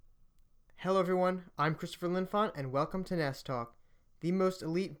Hello, everyone. I'm Christopher Linfante, and welcome to Nest Talk, the most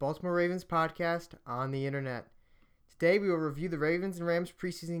elite Baltimore Ravens podcast on the internet. Today, we will review the Ravens and Rams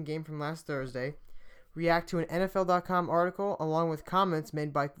preseason game from last Thursday, react to an NFL.com article, along with comments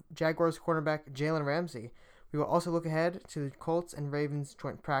made by Jaguars cornerback Jalen Ramsey. We will also look ahead to the Colts and Ravens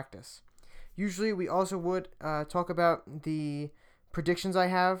joint practice. Usually, we also would talk about the predictions I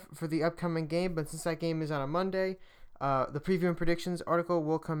have for the upcoming game, but since that game is on a Monday, the preview and predictions article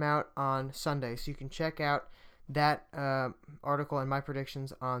will come out on Sunday, so you can check out that article and my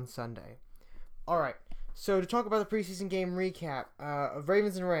predictions on Sunday. All right, so to talk about the preseason game recap of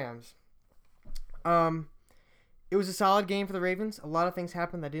Ravens and Rams, it was a solid game for the Ravens. A lot of things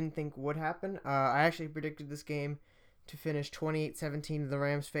happened that I didn't think would happen. I actually predicted this game to finish 28-17 in the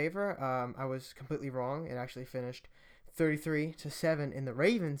Rams' favor. I was completely wrong. It actually finished 33-7 in the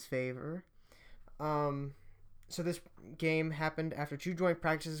Ravens' favor. So this game happened after two joint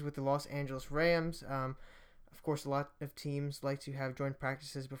practices with the Los Angeles Rams. Of course, a lot of teams like to have joint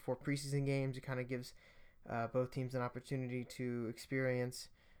practices before preseason games. It kind of gives both teams an opportunity to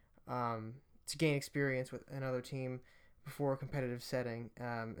gain experience with another team before a competitive setting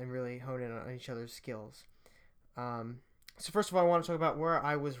and really hone in on each other's skills. So first of all, I want to talk about where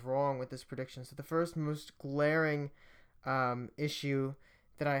I was wrong with this prediction. So the first most glaring issue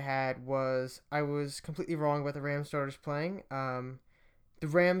that I had was I was completely wrong about the Rams starters playing. The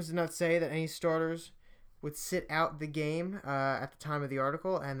Rams did not say that any starters would sit out the game at the time of the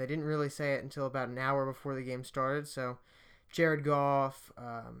article, and they didn't really say it until about an hour before the game started. So Jared Goff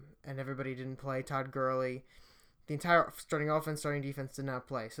and everybody didn't play. Todd Gurley, the entire starting offense, starting defense did not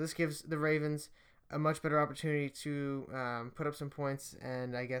play. So this gives the Ravens a much better opportunity to put up some points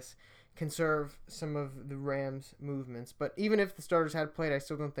and, I guess, conserve some of the Rams' movements. But even if the starters had played, I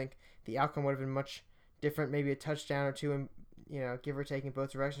still don't think the outcome would have been much different. Maybe a touchdown or two, and give or take in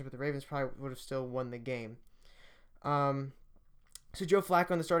both directions. But the Ravens probably would have still won the game. So Joe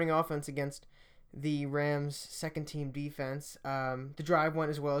Flacco on the starting offense against the Rams' second-team defense. The drive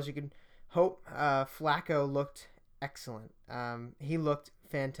went as well as you could hope. Flacco looked excellent. He looked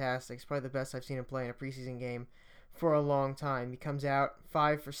fantastic. It's probably the best I've seen him play in a preseason game for a long time. He comes out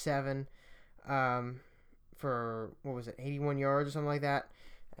 5 for 7 for, 81 yards or something like that,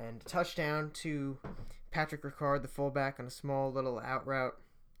 and a touchdown to Patrick Ricard, the fullback, on a small little out route.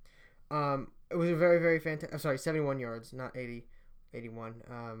 It was a very, very fantastic, 71 yards, not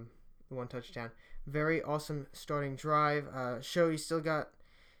 81, one touchdown. Very awesome starting drive. Showed he still got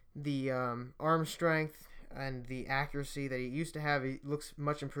the arm strength and the accuracy that he used to have. He looks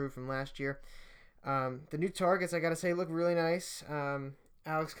much improved from last year. The new targets, I gotta say, look really nice.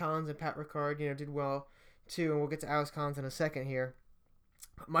 Alex Collins and Pat Ricard, did well too, and we'll get to Alex Collins in a second here.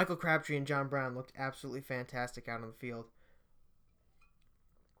 Michael Crabtree and John Brown looked absolutely fantastic out on the field.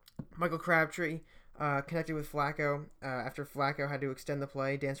 Michael Crabtree connected with Flacco after Flacco had to extend the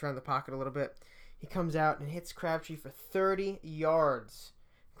play, dance around the pocket a little bit. He comes out and hits Crabtree for 30 yards.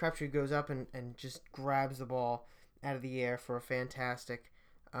 Crabtree goes up and just grabs the ball out of the air for a fantastic,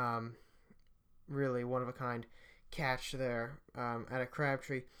 really one-of-a-kind catch there out of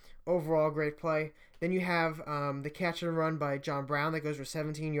Crabtree. Overall, great play. Then you have the catch and run by John Brown that goes for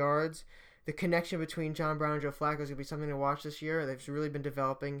 17 yards. The connection between John Brown and Joe Flacco is going to be something to watch this year. They've really been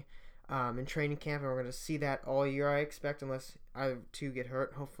developing in training camp, and we're going to see that all year, I expect, unless either two get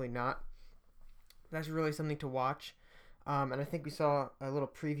hurt. Hopefully not. That's really something to watch. And I think we saw a little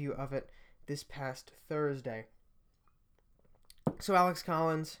preview of it this past Thursday. So Alex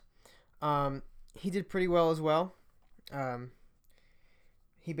Collins, he did pretty well as well.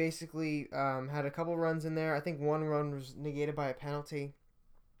 He basically had a couple runs in there. I think one run was negated by a penalty.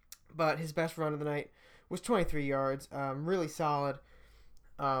 But his best run of the night was 23 yards. Really solid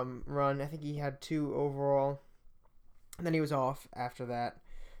run. I think he had 2 overall. And then he was off after that.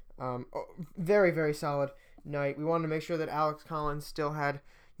 Very, very solid night. We wanted to make sure that Alex Collins still had,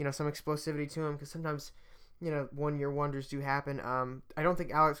 some explosivity to him, because sometimes, one-year wonders do happen. I don't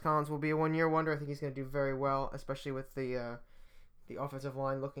think Alex Collins will be a one-year wonder. I think he's going to do very well, especially with the offensive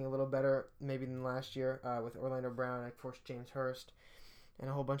line looking a little better maybe than last year with Orlando Brown, of course, James Hurst, and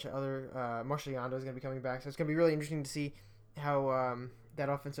a whole bunch of other. Marshall Yanda is going to be coming back, so it's going to be really interesting to see how that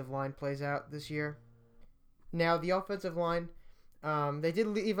offensive line plays out this year. Now, the offensive line, they did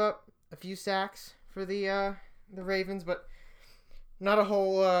leave up a few sacks for the Ravens, but not a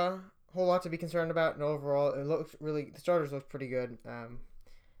whole lot to be concerned about. And overall, the starters looked pretty good.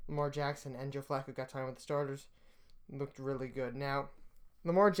 Lamar Jackson and Joe Flacco got time with the starters. Looked really good. Now,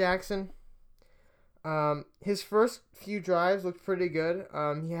 Lamar Jackson, his first few drives looked pretty good.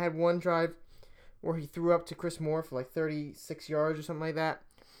 He had one drive where he threw up to Chris Moore for like 36 yards or something like that.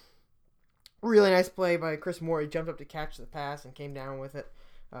 Really nice play by Chris Moore. He jumped up to catch the pass and came down with it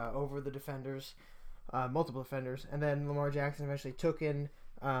over the defenders, multiple defenders. And then Lamar Jackson eventually took in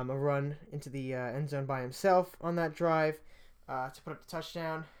a run into the end zone by himself on that drive to put up the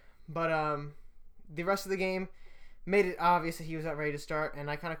touchdown. But the rest of the game made it obvious that he was not ready to start,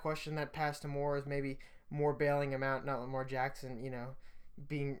 and I kind of questioned that pass to Moore as maybe Moore bailing him out, not Lamar Jackson,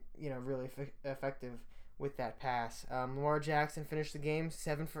 being, really effective with that pass. Lamar Jackson finished the game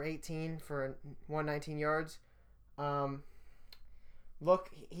 7 for 18 for 119 yards. Look,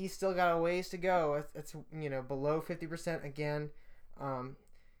 he's still got a ways to go. It's below 50% again.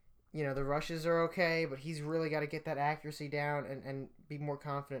 The rushes are okay, but he's really got to get that accuracy down and be more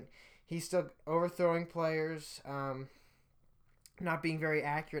confident. He's still overthrowing players, not being very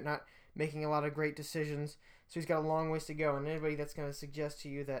accurate, not making a lot of great decisions. So he's got a long ways to go. And anybody that's going to suggest to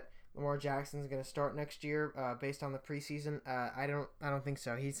you that Lamar Jackson's going to start next year based on the preseason, I don't think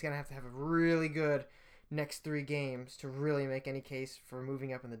so. He's going to have a really good next 3 games to really make any case for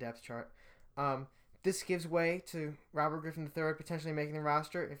moving up in the depth chart. This gives way to Robert Griffin III potentially making the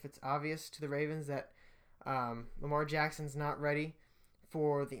roster if it's obvious to the Ravens that Lamar Jackson's not ready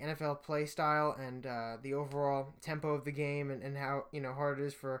for the NFL play style and the overall tempo of the game and how hard it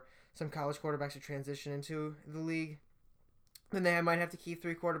is for some college quarterbacks to transition into the league. Then they might have to keep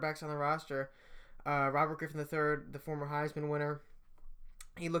 3 quarterbacks on the roster. Robert Griffin III, the former Heisman winner,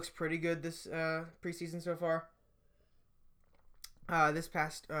 he looks pretty good this preseason so far. This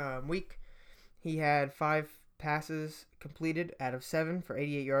past week, he had 5 passes completed out of 7 for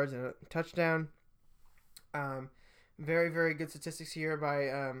 88 yards and a touchdown. Very, very good statistics here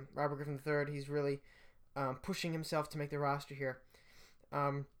by Robert Griffin III. He's really pushing himself to make the roster here.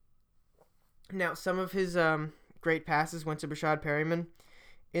 Now, some of his great passes went to Brashad Perryman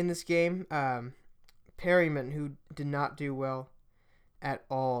in this game. Perryman, who did not do well at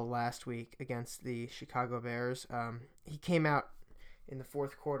all last week against the Chicago Bears, he came out in the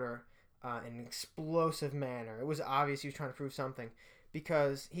fourth quarter in an explosive manner. It was obvious he was trying to prove something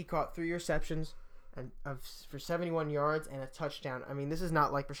because he caught 3 receptions for 71 yards and a touchdown. I mean, this is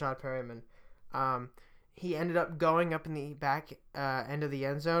not like Brashad Perryman. He ended up going up in the back end of the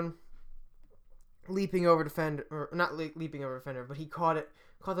end zone, leaping over defender, or not leaping over defender, but he caught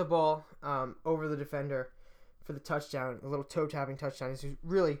the ball over the defender for the touchdown, a little toe-tapping touchdown. He's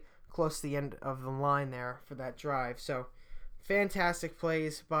really close to the end of the line there for that drive. So, fantastic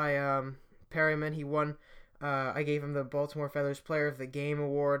plays by Perryman. He won. I gave him the Baltimore Feathers Player of the Game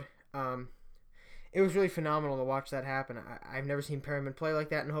award. It was really phenomenal to watch that happen. I've never seen Perryman play like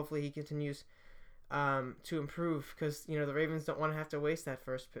that, and hopefully he continues to improve because the Ravens don't want to have to waste that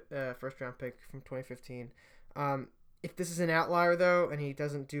first round pick from 2015. If this is an outlier though, and he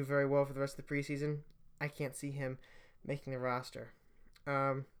doesn't do very well for the rest of the preseason, I can't see him making the roster.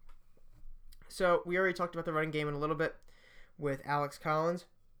 So we already talked about the running game in a little bit with Alex Collins,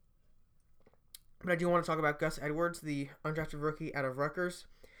 but I do want to talk about Gus Edwards, the undrafted rookie out of Rutgers.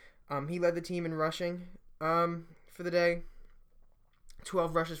 He led the team in rushing for the day.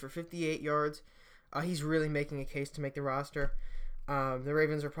 12 rushes for 58 yards. He's really making a case to make the roster. The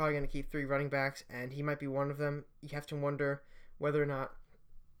Ravens are probably going to keep 3 running backs, and he might be one of them. You have to wonder whether or not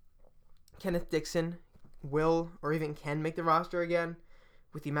Kenneth Dixon will or even can make the roster again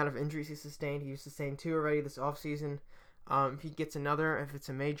with the amount of injuries he sustained. He sustained 2 already this offseason. If he gets another, if it's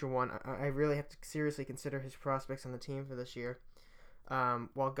a major one, I really have to seriously consider his prospects on the team for this year.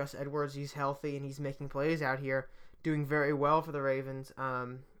 While Gus Edwards, he's healthy and he's making plays out here, doing very well for the Ravens. He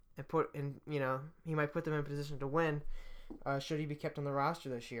might put them in a position to win should he be kept on the roster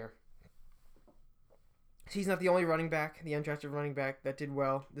this year. So he's not the only running back, the undrafted running back that did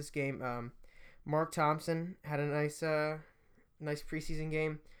well this game. Mark Thompson had a nice preseason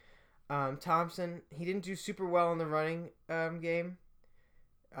game. Thompson, he didn't do super well in the running game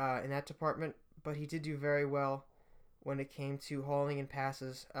in that department, but he did do very well when it came to hauling in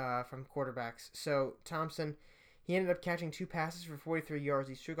passes from quarterbacks. So Thompson, he ended up catching 2 passes for 43 yards.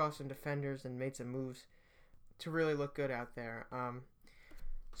 He shook off some defenders and made some moves to really look good out there.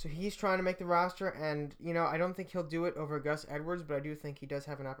 So he's trying to make the roster, and I don't think he'll do it over Gus Edwards, but I do think he does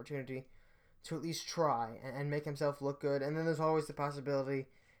have an opportunity to at least try and make himself look good. And then there's always the possibility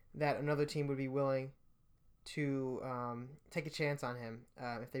that another team would be willing to take a chance on him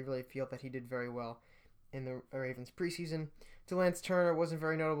if they really feel that he did very well in the Ravens preseason. Delance Turner wasn't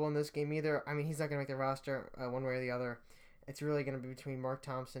very notable in this game either. I mean, he's not going to make the roster one way or the other. It's really going to be between Mark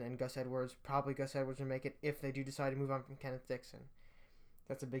Thompson and Gus Edwards. Probably Gus Edwards will make it if they do decide to move on from Kenneth Dixon.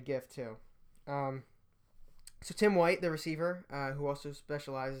 That's a big gift, too. So Tim White, the receiver, who also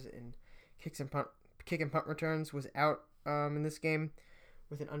specializes in kick and punt returns, was out in this game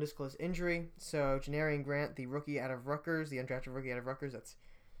with an undisclosed injury. So Janarian Grant, the rookie out of Rutgers, the undrafted rookie out of Rutgers, that's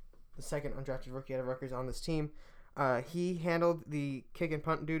the second undrafted rookie out of Rutgers on this team. He handled the kick and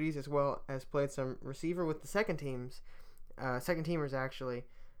punt duties as well as played some receiver with the second teamers actually,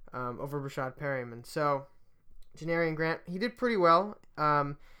 over Rashad Perryman. So Janarian Grant, he did pretty well.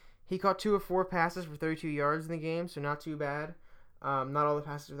 He caught 2 of 4 passes for 32 yards in the game, so not too bad. Not all the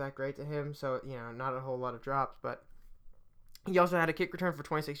passes were that great to him, so not a whole lot of drops. But he also had a kick return for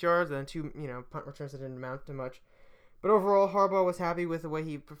 26 yards, and then 2 punt returns that didn't amount to much. But overall, Harbaugh was happy with the way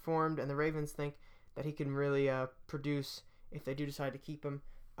he performed, and the Ravens think that he can really produce if they do decide to keep him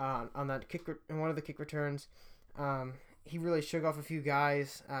on that kick in one of the kick returns. He really shook off a few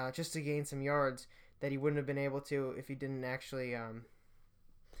guys just to gain some yards that he wouldn't have been able to if he didn't actually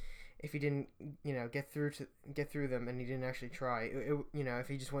get through them, and he didn't actually try. If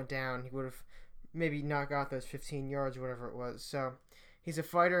he just went down, he would have maybe not got those 15 yards or whatever it was. So he's a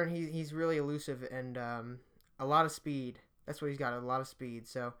fighter, and he's really elusive and a lot of speed. That's what he's got, a lot of speed.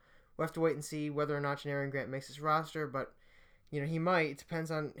 So we'll have to wait and see whether or not Janarian Grant makes his roster, but he might. It depends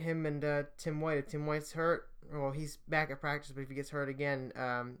on him and Tim White. If Tim White's hurt, well, he's back at practice, but if he gets hurt again,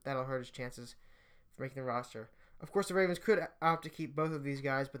 that'll hurt his chances for making the roster. Of course, the Ravens could opt to keep both of these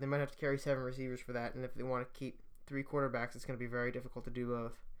guys, but they might have to carry 7 receivers for that, and if they want to keep 3 quarterbacks, it's going to be very difficult to do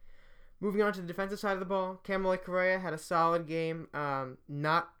both. Moving on to the defensive side of the ball, Kamalei Correa had a solid game,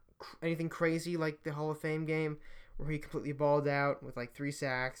 not anything crazy like the Hall of Fame game, where he completely balled out with like 3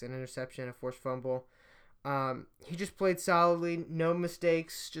 sacks, an interception, a forced fumble. He just played solidly, no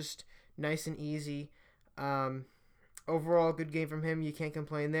mistakes, just nice and easy. Overall, good game from him. You can't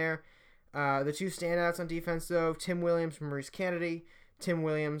complain there. The 2 standouts on defense, though, Tim Williams and Maurice Kennedy. Tim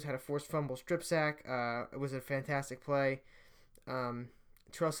Williams had a forced fumble strip sack. It was a fantastic play.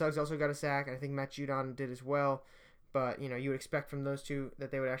 Terrell Suggs also got a sack, and I think Matt Judon did as well. But, you would expect from those 2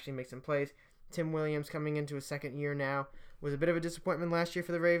 that they would actually make some plays. Tim Williams, coming into his second year now, was a bit of a disappointment last year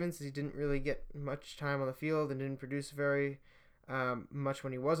for the Ravens, as he didn't really get much time on the field and didn't produce very much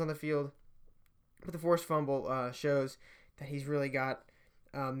when he was on the field. But the forced fumble shows that he's really got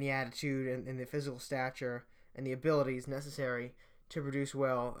the attitude and the physical stature and the abilities necessary to produce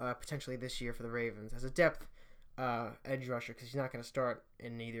well potentially this year for the Ravens as a depth edge rusher, because he's not going to start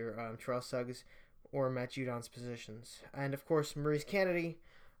in either Terrell Suggs or Matt Judon's positions. And of course, Maurice Kennedy,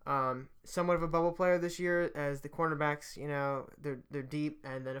 somewhat of a bubble player this year, as the cornerbacks, they're deep,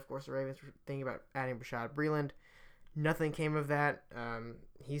 and then of course the Ravens were thinking about adding Rashad Breeland. Nothing came of that.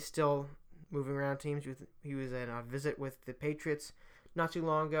 He's still moving around teams. He was in a visit with the Patriots not too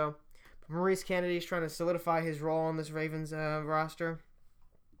long ago. But Maurice Kennedy is trying to solidify his role on this Ravens roster.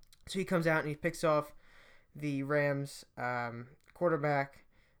 So he comes out and he picks off the Rams quarterback.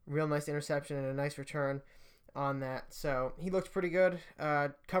 Real nice interception and a nice return on that. So he looked pretty good.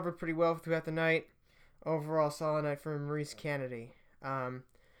 Covered pretty well throughout the night. Overall, solid night for Maurice Kennedy.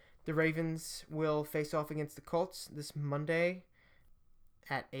 The Ravens will face off against the Colts this Monday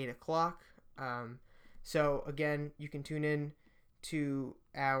at 8 o'clock. So again, you can tune in to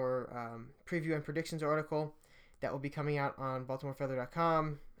our preview and predictions article that will be coming out on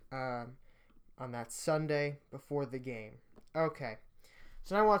BaltimoreFeather.com on that Sunday before the game. Okay,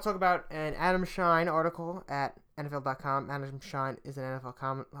 so now I want to talk about an Adam Shine article at NFL.com. Adam Shine is an NFL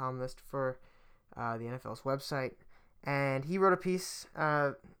columnist for the NFL's website, and he wrote a piece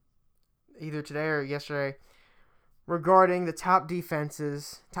either today or yesterday regarding the top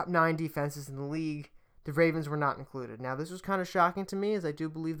 9 defenses in the league. The Ravens were not included. Now, this was kind of shocking to me, as I do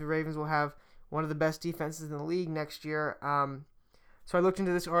believe the Ravens will have one of the best defenses in the league next year. So I looked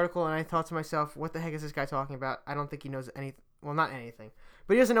into this article, and I thought to myself, what the heck is this guy talking about? I don't think he knows anything. Well, not anything.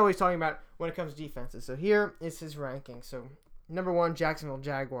 But he doesn't know what he's talking about when it comes to defenses. So here is his ranking. So, number 1, Jacksonville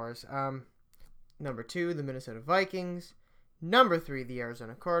Jaguars. Number 2, the Minnesota Vikings. Number 3, the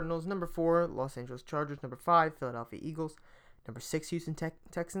Arizona Cardinals. Number 4, Los Angeles Chargers. Number 5, Philadelphia Eagles. Number 6, Houston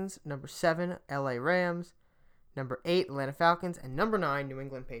Texans. Number 7, LA Rams. Number 8, Atlanta Falcons. And number 9, New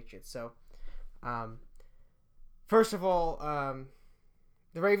England Patriots. So, first of all,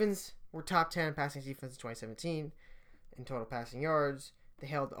 the Ravens were top 10 passing defense in 2017 in total passing yards. They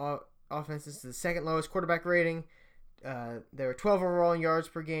held offenses to the second lowest quarterback rating. They were 12 overall in yards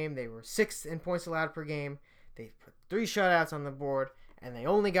per game. They were 6th in points allowed per game. They put 3 shutouts on the board, and they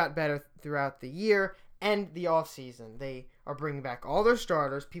only got better throughout the year and the offseason. They are bringing back all their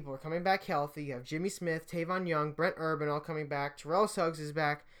starters. People are coming back healthy. You have Jimmy Smith, Tavon Young, Brent Urban all coming back. Terrell Suggs is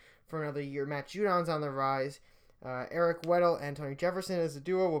back for another year. Matt Judon's on the rise. Eric Weddle and Tony Jefferson as a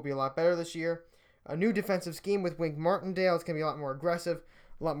duo will be a lot better this year. A new defensive scheme with Wink Martindale. It's going to be a lot more aggressive,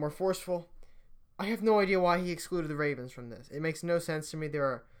 a lot more forceful. I have no idea why he excluded the Ravens from this. It makes no sense to me. There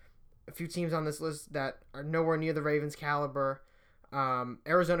are a few teams on this list that are nowhere near the Ravens' caliber.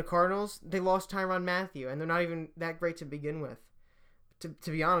 Arizona Cardinals, they lost Tyrann Mathieu, and they're not even that great to begin with.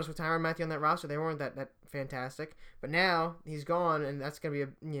 To be honest, with Tyrann Mathieu on that roster, they weren't that fantastic. But now he's gone, and that's going to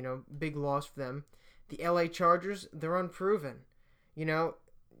be a big loss for them. The LA Chargers, they're unproven.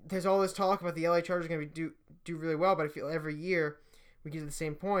 There's all this talk about the LA Chargers going to do really well, but I feel every year we get to the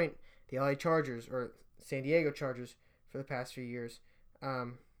same point. The LA Chargers, or San Diego Chargers for the past few years, they're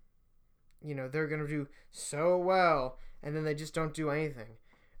going to do so well, and then they just don't do anything.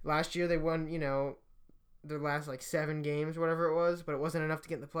 Last year they won, their last 7 games, whatever it was, but it wasn't enough to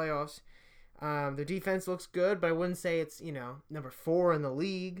get in the playoffs. Their defense looks good, but I wouldn't say it's, number 4 in the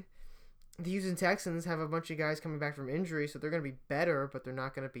league. The Houston Texans have a bunch of guys coming back from injury, so they're going to be better, but they're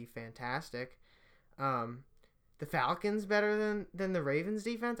not going to be fantastic. The Falcons better than the Ravens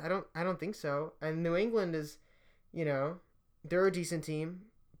defense? I don't think so. And New England is, they're a decent team,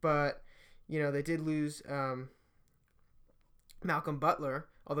 but they did lose Malcolm Butler,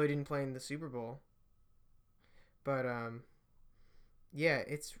 although he didn't play in the Super Bowl. But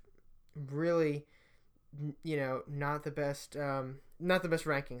it's really not the best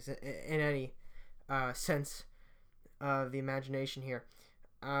rankings in any sense of the imagination here.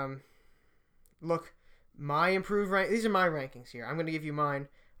 Look, my improved these are my rankings here. I'm going to give you mine.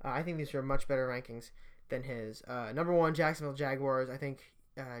 I think these are much better rankings than his. Number 1, Jacksonville Jaguars. I think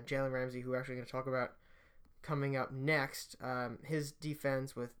Jalen Ramsey, who we're actually going to talk about coming up next, his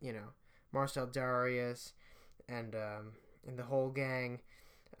defense with Marcel Darius and the whole gang,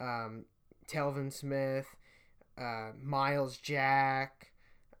 Telvin Smith, Miles Jack,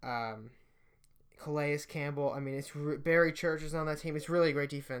 Calais Campbell. I mean, it's Barry Church is on that team. It's really a great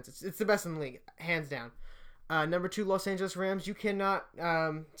defense. It's the best in the league, hands down. Number 2, Los Angeles Rams. You cannot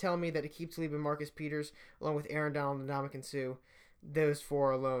tell me that Aqib Talib and Marcus Peters, along with Aaron Donald and Ndamukong Suh, those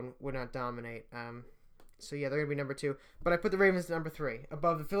 4 alone would not dominate. So yeah, they're going to be number 2. But I put the Ravens at number 3,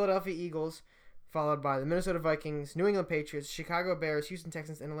 above the Philadelphia Eagles, followed by the Minnesota Vikings, New England Patriots, Chicago Bears, Houston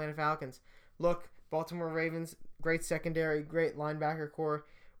Texans, and Atlanta Falcons. Look, Baltimore Ravens, great secondary, great linebacker core.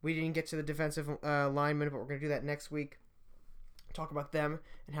 We didn't get to the defensive linemen, but we're going to do that next week. Talk about them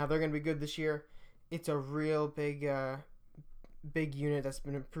and how they're going to be good this year. It's a real big unit that's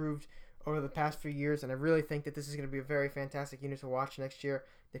been improved over the past few years, and I really think that this is going to be a very fantastic unit to watch next year.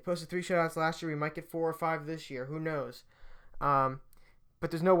 They posted 3 shutouts last year. We might get 4 or 5 this year. Who knows? But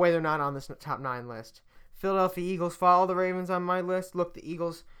there's no way they're not on this top 9 list. Philadelphia Eagles follow the Ravens on my list. Look, the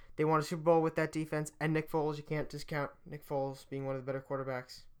Eagles, they won a Super Bowl with that defense, and Nick Foles. You can't discount Nick Foles being one of the better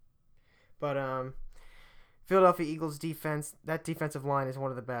quarterbacks. But Philadelphia Eagles defense, that defensive line is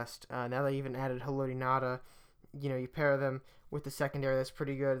one of the best. Now they even added Haloti Ngata. You pair them with the secondary, that's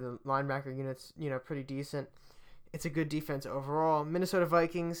pretty good. The linebacker unit's, pretty decent. It's a good defense overall. Minnesota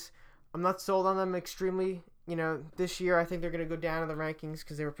Vikings, I'm not sold on them extremely. This year I think they're going to go down in the rankings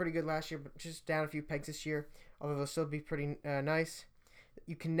because they were pretty good last year, but just down a few pegs this year, although they'll still be pretty nice.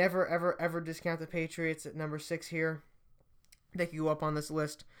 You can never, ever, ever discount the Patriots at number 6 here. They could go up on this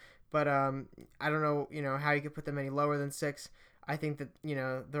list, but I don't know, how you could put them any lower than 6. I think that,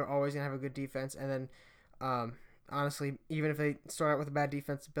 they're always going to have a good defense, and then, honestly, even if they start out with a bad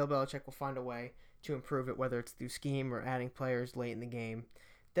defense, Bill Belichick will find a way to improve it, whether it's through scheme or adding players late in the game.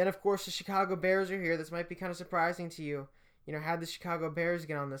 Then, of course, the Chicago Bears are here. This might be kind of surprising to you. How did the Chicago Bears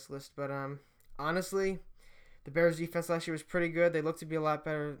get on this list? But honestly, the Bears' defense last year was pretty good. They look to be a lot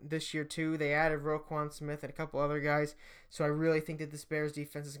better this year, too. They added Roquan Smith and a couple other guys. So I really think that this Bears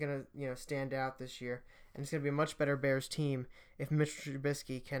defense is going to stand out this year. And it's going to be a much better Bears team if Mitchell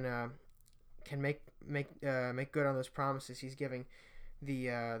Trubisky can make good on those promises he's giving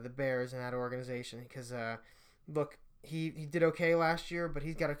the Bears and that organization. Because, look, He did okay last year, but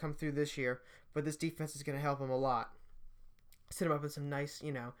he's got to come through this year. But this defense is going to help him a lot. Set him up in some nice,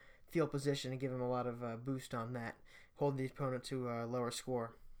 field position and give him a lot of boost on that. Hold the opponent to a lower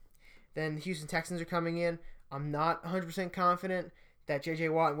score. Then the Houston Texans are coming in. I'm not 100% confident that J.J.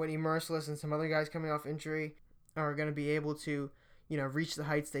 Watt and Whitney Merciless and some other guys coming off injury are going to be able to, reach the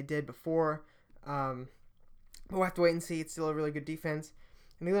heights they did before. We'll have to wait and see. It's still a really good defense.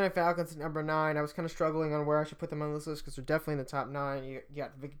 And the Atlanta Falcons at number 9, I was kind of struggling on where I should put them on this list because they're definitely in the top 9. You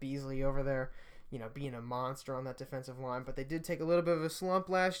got Vic Beasley over there, being a monster on that defensive line. But they did take a little bit of a slump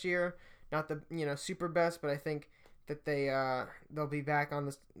last year. Not the, super best, but I think that they'll be back on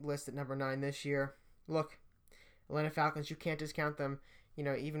this list at number 9 this year. Look, Atlanta Falcons, you can't discount them,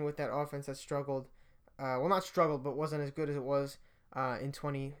 even with that offense that struggled. Not struggled, but wasn't as good as it was in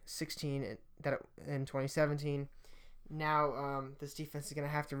 2016 and in 2017. Now, this defense is going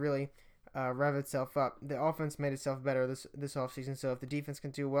to have to really rev itself up. The offense made itself better this offseason, so if the defense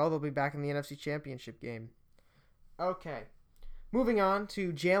can do well, they'll be back in the NFC Championship game. Okay. Moving on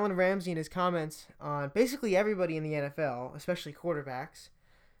to Jalen Ramsey and his comments on basically everybody in the NFL, especially quarterbacks.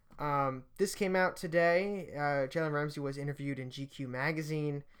 This came out today. Jalen Ramsey was interviewed in GQ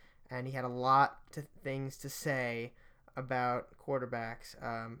magazine, and he had a lot of things to say about quarterbacks,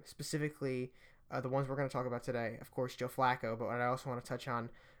 specifically the ones we're going to talk about today. Of course, Joe Flacco, but I also want to touch on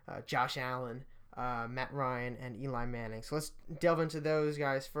Josh Allen, Matt Ryan, and Eli Manning. So let's delve into those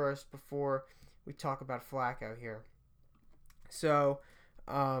guys first before we talk about Flacco here. So,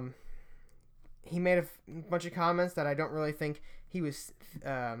 he made a bunch of comments that I don't really think he was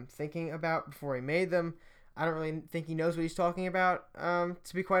thinking about before he made them. I don't really think he knows what he's talking about,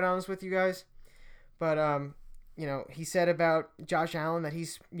 to be quite honest with you guys. But, he said about Josh Allen that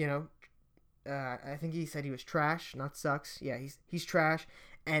he's, I think he said he was trash, not sucks. Yeah, he's trash,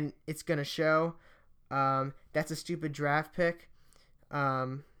 and it's going to show. That's a stupid draft pick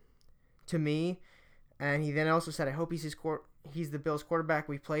to me. And he then also said, I hope he's the Bills quarterback.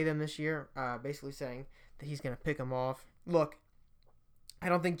 We play them this year, basically saying that he's going to pick him off. Look, I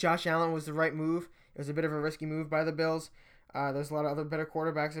don't think Josh Allen was the right move. It was a bit of a risky move by the Bills. There's a lot of other better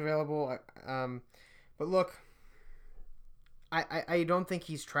quarterbacks available. But look, I don't think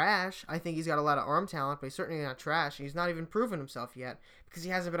he's trash. I think he's got a lot of arm talent, but he's certainly not trash. He's not even proven himself yet because he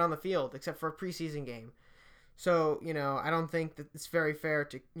hasn't been on the field except for a preseason game. So, I don't think that it's very fair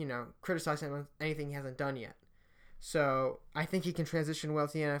to, criticize him on anything he hasn't done yet. So, I think he can transition well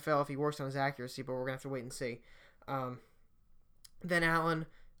to the NFL if he works on his accuracy, but we're going to have to wait and see. Then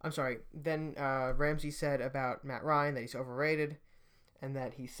Ramsey said about Matt Ryan that he's overrated and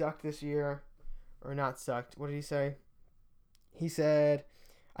that he sucked this year. Or not sucked. What did he say? He said,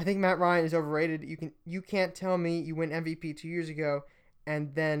 I think Matt Ryan is overrated. You can't tell me you win MVP 2 years ago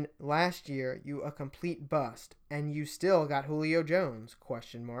and then last year you a complete bust and you still got Julio Jones, ?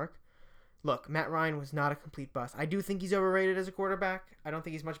 Look, Matt Ryan was not a complete bust. I do think he's overrated as a quarterback. I don't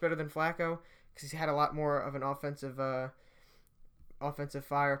think he's much better than Flacco because he's had a lot more of an offensive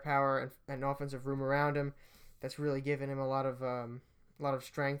firepower and offensive room around him that's really given him a lot of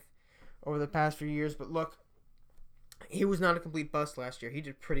strength over the past few years. But look, he was not a complete bust last year. He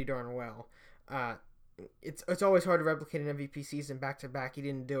did pretty darn well. It's always hard to replicate an MVP season back to back. He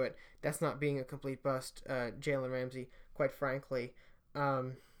didn't do it. That's not being a complete bust, Jalen Ramsey, quite frankly.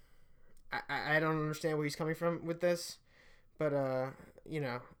 I don't understand where he's coming from with this, but I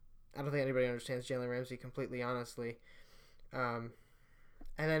don't think anybody understands Jalen Ramsey completely, honestly. And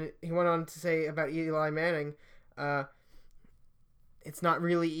then he went on to say about Eli Manning, it's not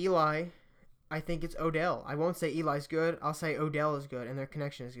really Eli. I think it's Odell. I won't say Eli's good. I'll say Odell is good, and their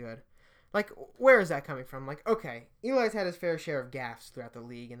connection is good. Like, where is that coming from? Like, okay, Eli's had his fair share of gaffes throughout the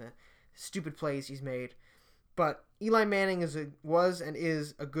league and the stupid plays he's made. But Eli Manning was and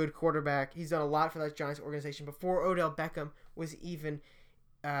is a good quarterback. He's done a lot for that Giants organization before Odell Beckham was even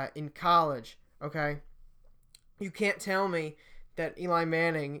in college, okay? You can't tell me that Eli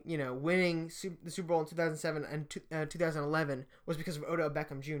Manning, winning the Super Bowl in 2007 and 2011 was because of Odell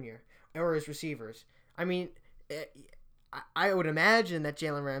Beckham Jr. or his receivers. I mean, I would imagine that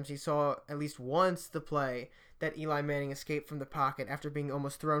Jalen Ramsey saw at least once the play that Eli Manning escaped from the pocket after being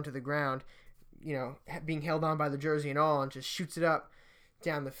almost thrown to the ground, being held on by the jersey and all, and just shoots it up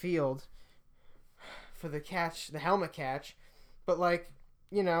down the field for the catch, the helmet catch. But,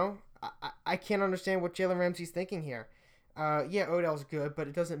 I can't understand what Jalen Ramsey's thinking here. Yeah, Odell's good, but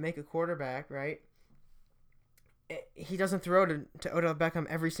it doesn't make a quarterback, right? He doesn't throw to Odell Beckham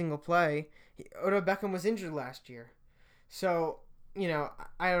every single play. Odell Beckham was injured last year. So,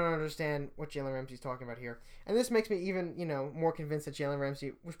 I don't understand what Jalen Ramsey's talking about here. And this makes me even, more convinced that Jalen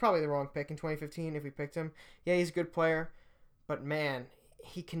Ramsey was probably the wrong pick in 2015 if we picked him. Yeah, he's a good player, but man,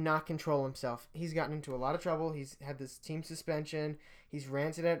 he cannot control himself. He's gotten into a lot of trouble. He's had this team suspension. He's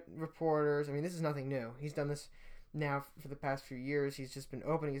ranted at reporters. I mean, this is nothing new. He's done this now for the past few years. He's just been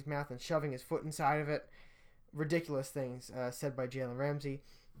opening his mouth and shoving his foot inside of it. Ridiculous things said by Jalen Ramsey.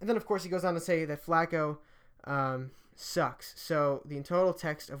 And then, of course, he goes on to say that Flacco sucks. So the total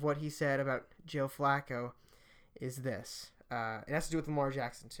text of what he said about Joe Flacco is this. It has to do with Lamar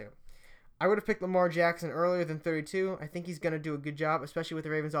Jackson, too. I would have picked Lamar Jackson earlier than 32. I think he's going to do a good job, especially with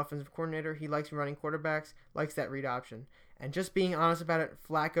the Ravens offensive coordinator. He likes running quarterbacks, likes that read option. And just being honest about it,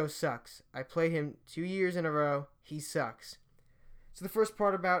 Flacco sucks. I played him 2 years in a row. He sucks. So the first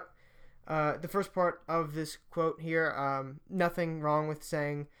part of this quote here, nothing wrong with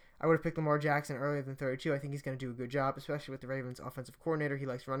saying I would have picked Lamar Jackson earlier than 32. I think he's going to do a good job, especially with the Ravens offensive coordinator. He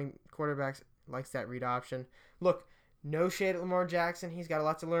likes running quarterbacks, likes that read option. Look, no shade at Lamar Jackson. He's got a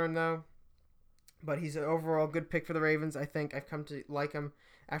lot to learn, though. But he's an overall good pick for the Ravens. I think I've come to like him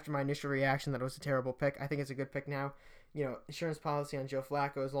after my initial reaction that it was a terrible pick. I think it's a good pick now. Insurance policy on Joe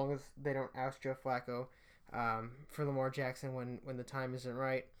Flacco, as long as they don't oust Joe Flacco for Lamar Jackson when the time isn't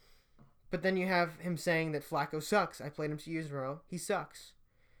right. But then you have him saying that Flacco sucks. I played him 2 years in a row. He sucks.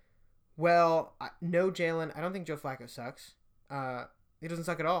 Well, no, Jalen. I don't think Joe Flacco sucks. He doesn't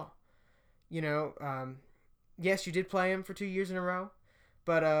suck at all. Yes, you did play him for 2 years in a row.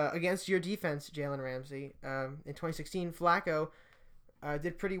 But against your defense, Jalen Ramsey, in 2016, Flacco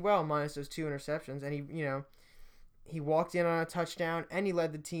did pretty well minus those 2 interceptions. And he walked in on a touchdown, and he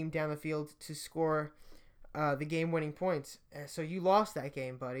led the team down the field to score the game-winning points. So you lost that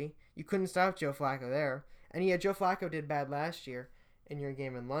game, buddy. You couldn't stop Joe Flacco there. And yeah, Joe Flacco did bad last year in your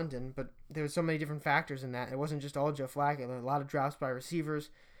game in London, but there were so many different factors in that. It wasn't just all Joe Flacco. There were a lot of drops by receivers.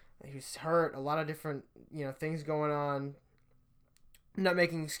 He was hurt. A lot of different things going on. I'm not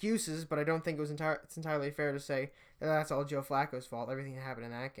making excuses, but I don't think it's entirely fair to say that that's all Joe Flacco's fault. Everything that happened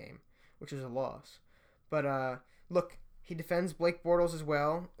in that game, which was a loss. But look, he defends Blake Bortles as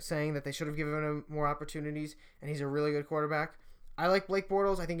well, saying that they should have given him more opportunities, and he's a really good quarterback. I like Blake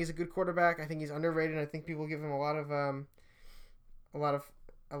Bortles. I think he's a good quarterback. I think he's underrated. I think people give him a lot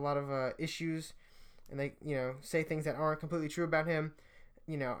of issues, and they say things that aren't completely true about him.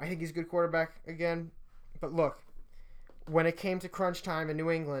 I think he's a good quarterback again. But look, when it came to crunch time in New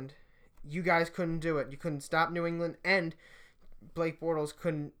England, you guys couldn't do it. You couldn't stop New England, and Blake Bortles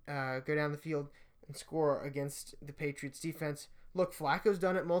couldn't go down the field and score against the Patriots defense. Look, Flacco's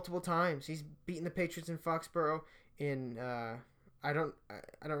done it multiple times. He's beaten the Patriots in Foxborough in I don't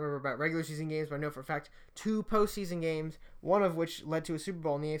remember about regular season games, but I know for a fact 2 postseason games, one of which led to a Super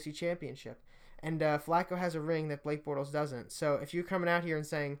Bowl in the AFC Championship. And Flacco has a ring that Blake Bortles doesn't. So if you're coming out here and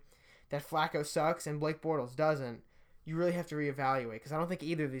saying that Flacco sucks and Blake Bortles doesn't, you really have to reevaluate, because I don't think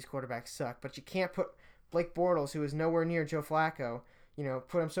either of these quarterbacks suck. But you can't put Blake Bortles, who is nowhere near Joe Flacco,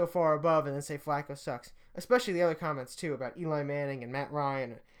 put him so far above and then say Flacco sucks. Especially the other comments, too, about Eli Manning and Matt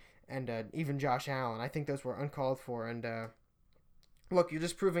Ryan and even Josh Allen. I think those were uncalled for. And look, you're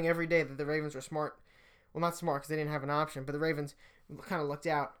just proving every day that the Ravens were smart. Well, not smart because they didn't have an option, but the Ravens kind of looked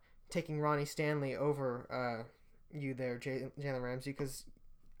out, taking Ronnie Stanley over you there, Jalen Ramsey, because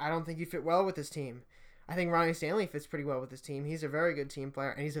I don't think you fit well with this team. I think Ronnie Stanley fits pretty well with this team. He's a very good team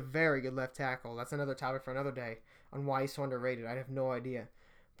player, and he's a very good left tackle. That's another topic for another day on why he's so underrated. I have no idea.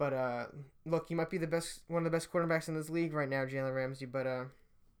 But look, you might be one of the best quarterbacks in this league right now, Jalen Ramsey, but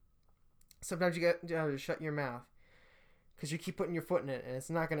sometimes you got to shut your mouth, because you keep putting your foot in it, and it's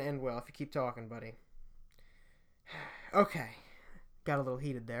not going to end well if you keep talking, buddy. Okay. Got a little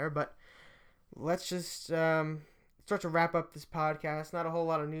heated there, but let's just start to wrap up this podcast. Not a whole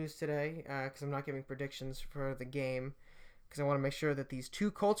lot of news today, because I'm not giving predictions for the game, because I want to make sure that these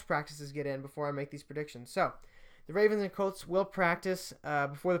 2 Colts practices get in before I make these predictions. So, the Ravens and Colts will practice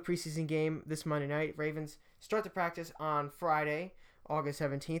before the preseason game this Monday night. Ravens start the practice on Friday, August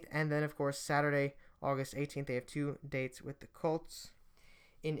 17th, and then, of course, Saturday, August 18th. They have 2 dates with the Colts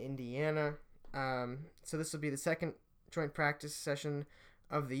in Indiana. So this will be the second joint practice session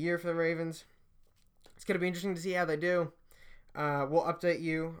of the year for the Ravens. It's going to be interesting to see how they do. We'll update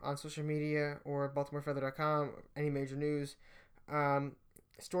you on social media or BaltimoreFeather.com, any major news.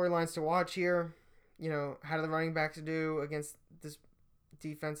 Storylines to watch here. How do the running backs do against this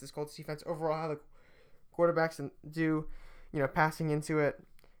defense, this Colts defense? Overall, how the quarterbacks do, passing into it.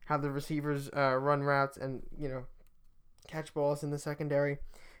 How the receivers run routes and, catch balls in the secondary.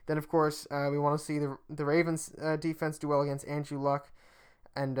 Then, of course, we want to see the Ravens defense do well against Andrew Luck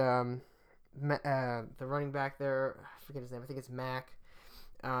and the running back there. I forget his name. I think it's Mack.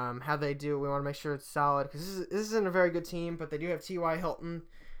 How they do. We want to make sure it's solid, because this isn't a very good team, but they do have T.Y. Hilton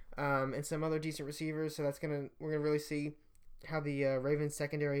and some other decent receivers. So we're gonna really see how the Ravens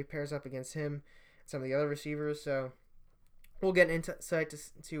secondary pairs up against him and some of the other receivers. So we'll get an insight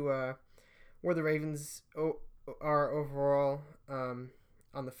to where the Ravens are overall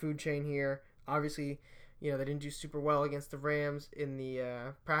on the food chain here. Obviously, they didn't do super well against the Rams in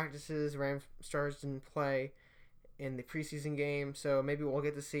the practices. Rams stars didn't play in the preseason game, so maybe we'll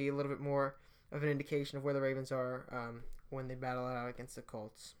get to see a little bit more of an indication of where the Ravens are when they battle it out against the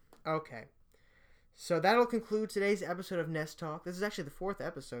Colts. Okay, so that'll conclude today's episode of Nest Talk. This is actually the 4th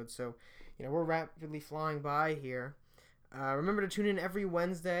episode, so we're rapidly flying by here. Remember to tune in every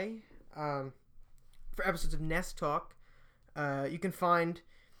Wednesday for episodes of Nest Talk. You can find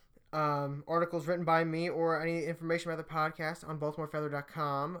articles written by me or any information about the podcast on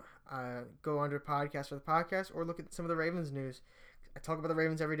BaltimoreFeather.com. Go under podcast for the podcast, or look at some of the Ravens news. I talk about the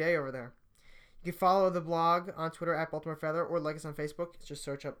Ravens every day over there. You can follow the blog on Twitter at Baltimore Feather, or like us on Facebook. Just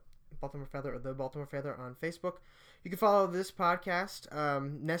search up Baltimore Feather or The Baltimore Feather on Facebook. You can follow this podcast,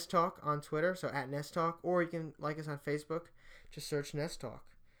 Nest Talk, on Twitter, so at Nest Talk, or you can like us on Facebook. Just search Nest Talk.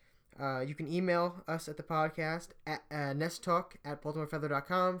 You can email us at the podcast at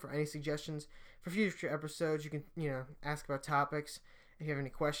nesttalk@baltimorefeather.com for any suggestions for future episodes. You can ask about topics. If you have any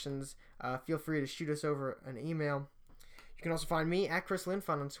questions, feel free to shoot us over an email. You can also find me at Chris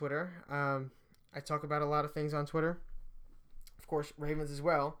Linfante on Twitter. I talk about a lot of things on Twitter. Of course, Ravens as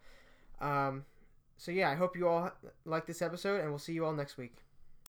well. So yeah, I hope you all like this episode, and we'll see you all next week.